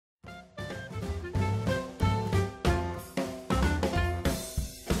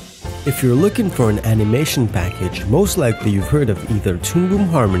If you're looking for an animation package, most likely you've heard of either Toon Boom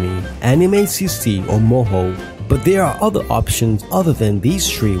Harmony, Anime CC, or Moho, but there are other options other than these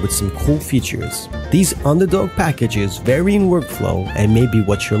three with some cool features. These underdog packages vary in workflow and may be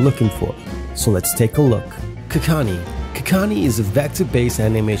what you're looking for, so let's take a look. Cacani. Cacani is a vector-based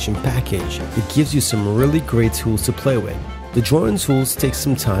animation package that gives you some really great tools to play with. The drawing tools take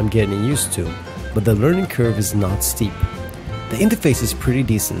some time getting used to, but the learning curve is not steep. The interface is pretty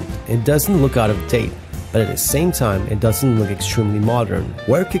decent. It doesn't look out of date, but at the same time it doesn't look extremely modern.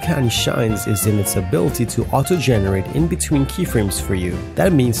 Where Cacani shines is in its ability to auto-generate in-between keyframes for you.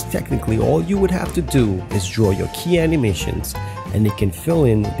 That means technically all you would have to do is draw your key animations and it can fill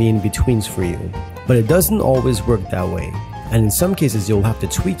in the in-betweens for you. But it doesn't always work that way, and in some cases you'll have to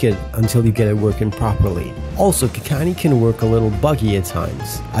tweak it until you get it working properly. Also, Cacani can work a little buggy at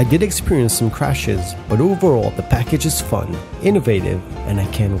times. I did experience some crashes, but overall the package is fun, innovative, and I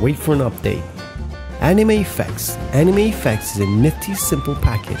can't wait for an update. Anime Effects. Anime Effects is a nifty, simple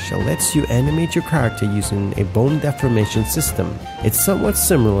package that lets you animate your character using a bone deformation system. It's somewhat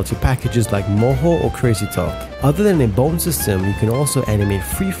similar to packages like Moho or Crazy Talk. Other than a bone system, you can also animate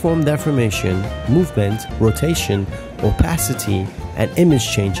freeform deformation, movement, rotation, opacity, and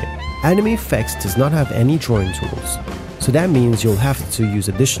image changing. Anime Effects does not have any drawing tools, so that means you'll have to use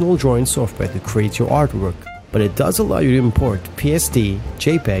additional drawing software to create your artwork, but it does allow you to import PSD,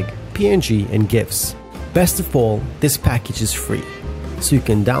 JPEG, PNG, and GIFs. Best of all, this package is free, so you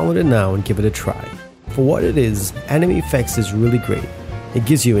can download it now and give it a try. For what it is, Anime Effects is really great. It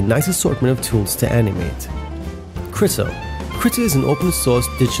gives you a nice assortment of tools to animate. Krita. Krita is an open source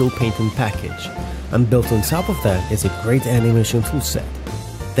digital painting package, and built on top of that is a great animation toolset.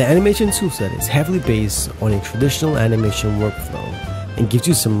 The animation toolset is heavily based on a traditional animation workflow and gives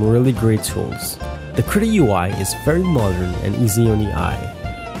you some really great tools. The Krita UI is very modern and easy on the eye,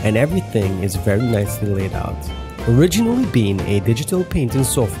 and everything is very nicely laid out. Originally being a digital painting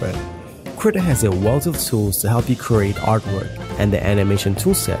software, Krita has a wealth of tools to help you create artwork, and the animation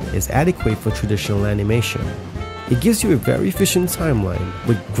toolset is adequate for traditional animation. It gives you a very efficient timeline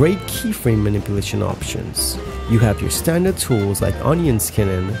with great keyframe manipulation options. You have your standard tools like onion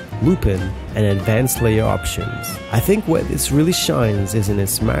skinning, looping, and advanced layer options. I think where this really shines is in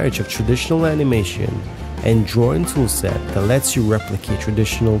its marriage of traditional animation and drawing toolset that lets you replicate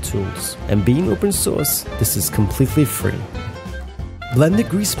traditional tools. And being open source, this is completely free. Blender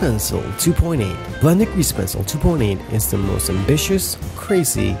Grease Pencil 2.8. Blender Grease Pencil 2.8 is the most ambitious,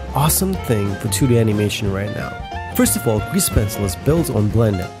 crazy, awesome thing for 2D animation right now. First of all, Grease Pencil is built on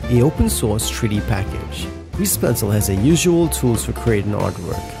Blender, an open source 3D package. Grease Pencil has the usual tools for creating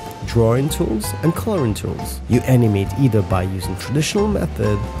artwork, drawing tools, and coloring tools. You animate either by using traditional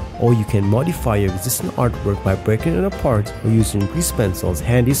method, or you can modify your existing artwork by breaking it apart or using Grease Pencil's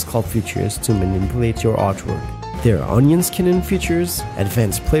handy sculpt features to manipulate your artwork. There are onion skinning features,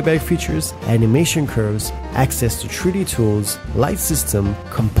 advanced playback features, animation curves, access to 3D tools, light system,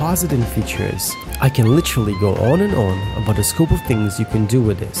 compositing features. I can literally go on and on about the scope of things you can do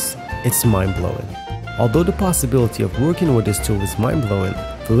with this. It's mind-blowing. Although the possibility of working with this tool is mind-blowing,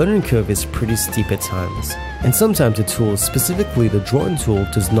 the learning curve is pretty steep at times, and sometimes the tool, specifically the drawing tool,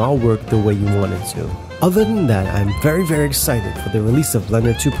 does not work the way you want it to. Other than that, I'm very excited for the release of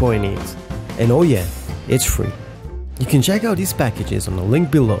Blender 2.8, and oh yeah, it's free. You can check out these packages on the link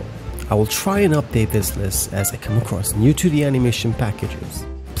below. I will try and update this list as I come across new 2D animation packages.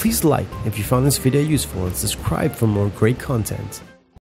 Please like if you found this video useful and subscribe for more great content.